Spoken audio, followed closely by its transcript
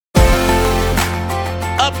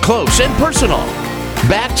up close and personal.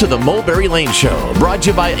 Back to the Mulberry Lane Show, brought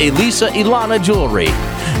to you by Elisa Ilana Jewelry.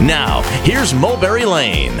 Now, here's Mulberry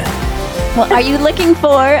Lane. Well, are you looking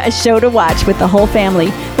for a show to watch with the whole family?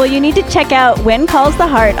 Well, you need to check out When Calls the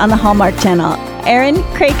Heart on the Hallmark Channel. Erin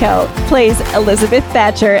Krakow plays Elizabeth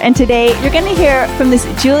Thatcher, and today you're going to hear from this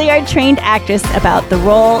Juilliard-trained actress about the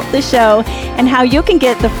role, the show, and how you can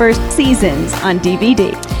get the first seasons on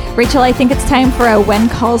DVD. Rachel, I think it's time for a When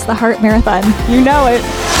Calls the Heart marathon. You know it.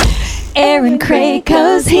 Erin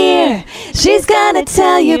Krakow's here. She's gonna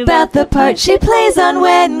tell you about the part she plays on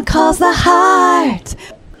When Calls the Heart.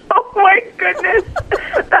 Oh my goodness,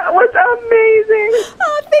 that was amazing.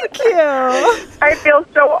 Oh, thank you. I feel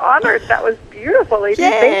so honored. That was beautiful, lady. Yay.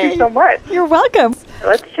 Thank you so much. You're welcome.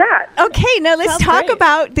 Let's chat. Okay, now let's Sounds talk great.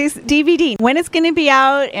 about this DVD, when it's going to be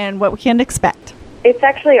out and what we can expect. It's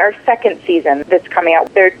actually our second season that's coming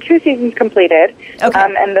out. There are 2 seasons completed, Okay.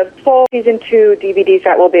 and the full season 2 DVD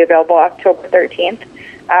set will be available October 13th.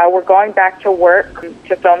 We're going back to work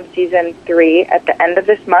to film season 3 at the end of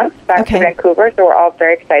this month back Okay. to Vancouver, so we're all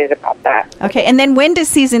very excited about that. Okay, and then when does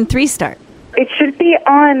season 3 start? It should be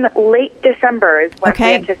on late December is when Okay.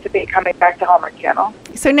 we anticipate coming back to Hallmark Channel.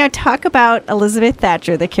 So now talk about Elizabeth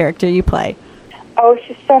Thatcher, the character you play. Oh,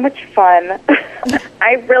 she's so much fun.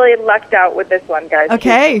 I really lucked out with this one, guys.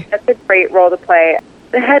 Okay. That's a great role to play.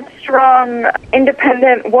 The headstrong,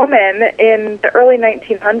 independent woman in the early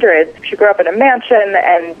 1900s. She grew up in a mansion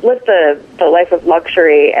and lived the life of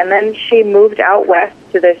luxury. And then she moved out west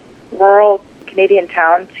to this rural Canadian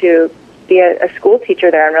town to be a school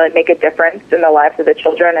teacher there and really make a difference in the lives of the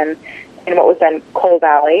children and in what was then Coal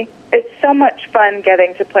Valley. It's so much fun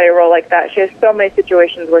getting to play a role like that. She has so many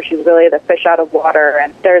situations where she's really the fish out of water,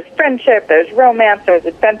 and there's friendship, there's romance, there's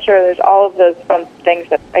adventure, there's all of those fun things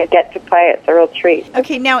that I get to play. It's a real treat.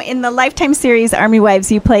 Okay, now in the Lifetime series Army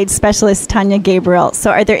Wives, you played specialist Tanya Gabriel.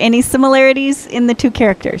 So are there any similarities in the 2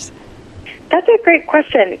 characters? That's a great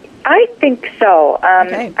question. I think so.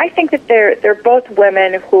 Okay. I think that they're both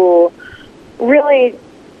women who really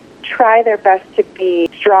try their best to be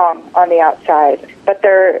strong on the outside, but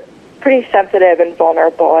they're pretty sensitive and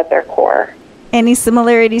vulnerable at their core. Any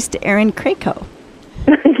similarities to Erin Krakow?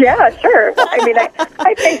 Yeah, sure. Well, I mean,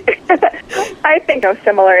 I think I think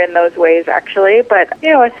similar in those ways, actually. But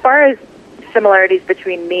as far as similarities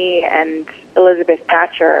between me and Elizabeth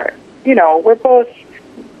Thatcher, we're both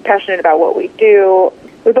passionate about what we do.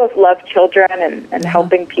 We both love children and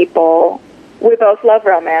helping people. We both love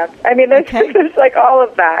romance. I mean, there's like all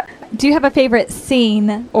of that. Do you have a favorite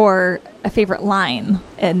scene or a favorite line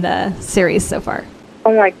in the series so far?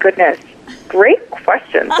 Oh, my goodness. Great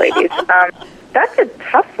questions, ladies. That's a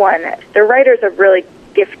tough one. The writers have really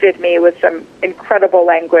gifted me with some incredible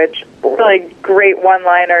language, really great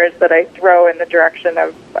one-liners that I throw in the direction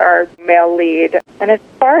of our male lead. And as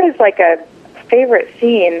far as like a favorite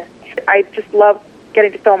scene, I just love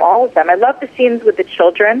getting to film all of them. I love the scenes with the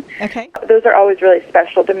children. Okay. Those are always really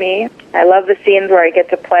special to me. I love the scenes where I get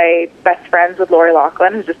to play best friends with Lori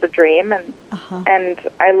Loughlin, who's just a dream. And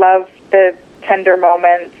I love the tender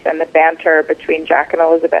moments and the banter between Jack and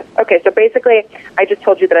Elizabeth. Okay, so basically, I just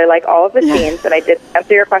told you that I like all of the scenes, and I didn't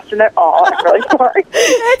answer your question at all. I'm really sorry.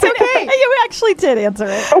 That's okay. You actually did answer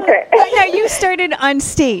it. Okay. Now, you started on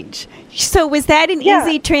stage. So was that an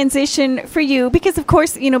easy transition for you? Because, of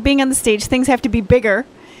course, being on the stage, things have to be bigger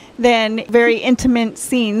than very intimate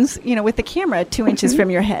scenes, with the camera 2 inches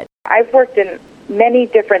from your head. I've worked in many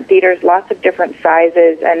different theaters, lots of different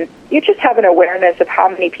sizes, and you just have an awareness of how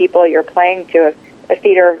many people you're playing to. A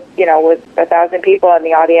theater, with 1,000 people in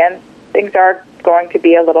the audience, things are going to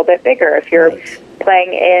be a little bit bigger. If you're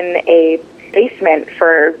playing in a basement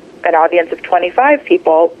for an audience of 25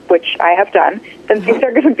 people, which I have done, then things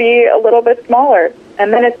are going to be a little bit smaller.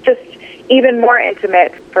 And then it's just even more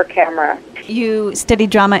intimate for camera. You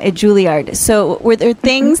studied drama at Juilliard. So were there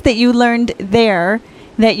things that you learned there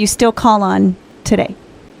that you still call on today?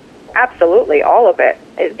 Absolutely, all of it.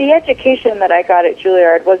 The education that I got at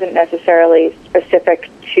Juilliard wasn't necessarily specific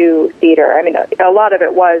to theater. I mean, a lot of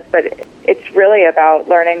it was, but it's really about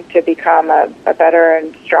learning to become a better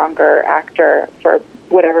and stronger actor for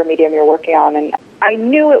whatever medium you're working on. And I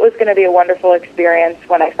knew it was going to be a wonderful experience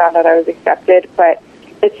when I found out I was accepted, but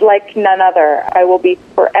it's like none other. I will be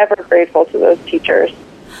forever grateful to those teachers.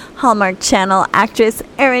 Hallmark Channel actress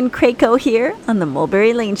Erin Krakow here on the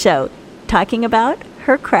Mulberry Lane Show, talking about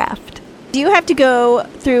her craft. Do you have to go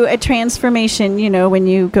through a transformation, when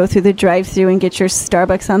you go through the drive-thru and get your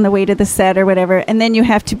Starbucks on the way to the set or whatever, and then you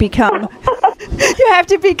have to become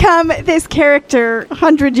this character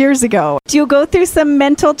 100 years ago? Do you go through some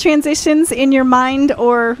mental transitions in your mind,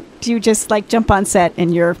 or do you just jump on set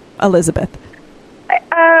and you're Elizabeth?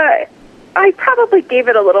 I probably gave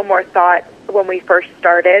it a little more thought when we first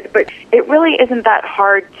started, but it really isn't that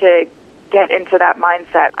hard to get into that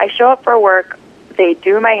mindset. I show up for work, they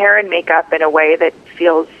do my hair and makeup in a way that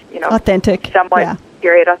feels, authentic, somewhat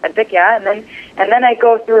period authentic, and then I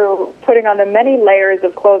go through putting on the many layers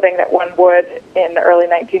of clothing that one would in the early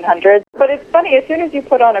 1900s. But it's funny, as soon as you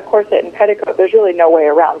put on a corset and petticoat, there's really no way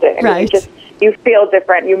around it. I mean, you feel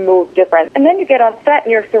different, you move different. And then you get on set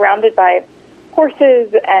and you're surrounded by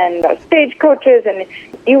horses and stagecoaches, and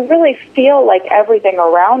you really feel like everything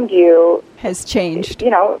around you has changed.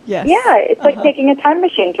 Yes. Yeah, it's like taking a time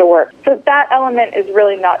machine to work. So that element is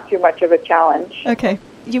really not too much of a challenge. Okay.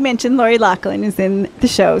 You mentioned Lori Loughlin is in the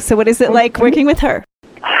show. So what is it like working with her?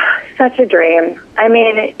 Such a dream. I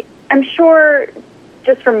mean, I'm sure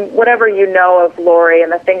just from whatever you know of Lori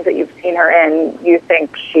and the things that you've seen her in, you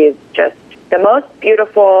think she's just the most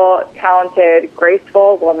beautiful, talented,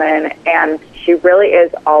 graceful woman, and she really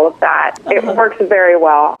is all of that. It works very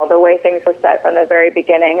well. The way things were set from the very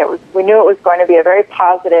beginning, we knew it was going to be a very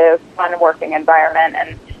positive, fun working environment,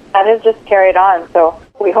 and that has just carried on. So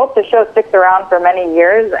we hope the show sticks around for many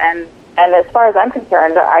years, and as far as I'm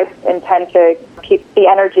concerned, I intend to keep the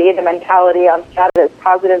energy, the mentality on set as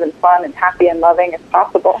positive and fun and happy and loving as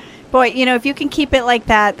possible. Boy, if you can keep it like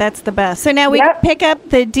that, that's the best. So now we pick up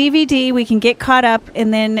the DVD, we can get caught up,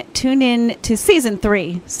 and then tune in to season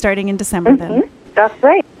 3 starting in December then. That's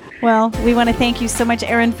right. Well, we want to thank you so much,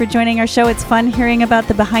 Erin, for joining our show. It's fun hearing about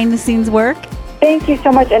the behind-the-scenes work. Thank you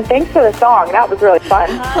so much, and thanks for the song. That was really fun.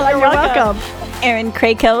 You're welcome. Erin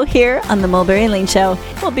Krakow here on The Mulberry Lane Show.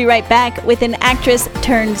 We'll be right back with an actress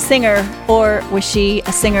turned singer, or was she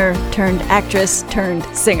a singer turned actress turned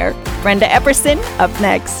singer? Brenda Epperson up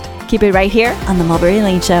next. Keep it right here on The Mulberry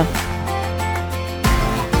Lane Show.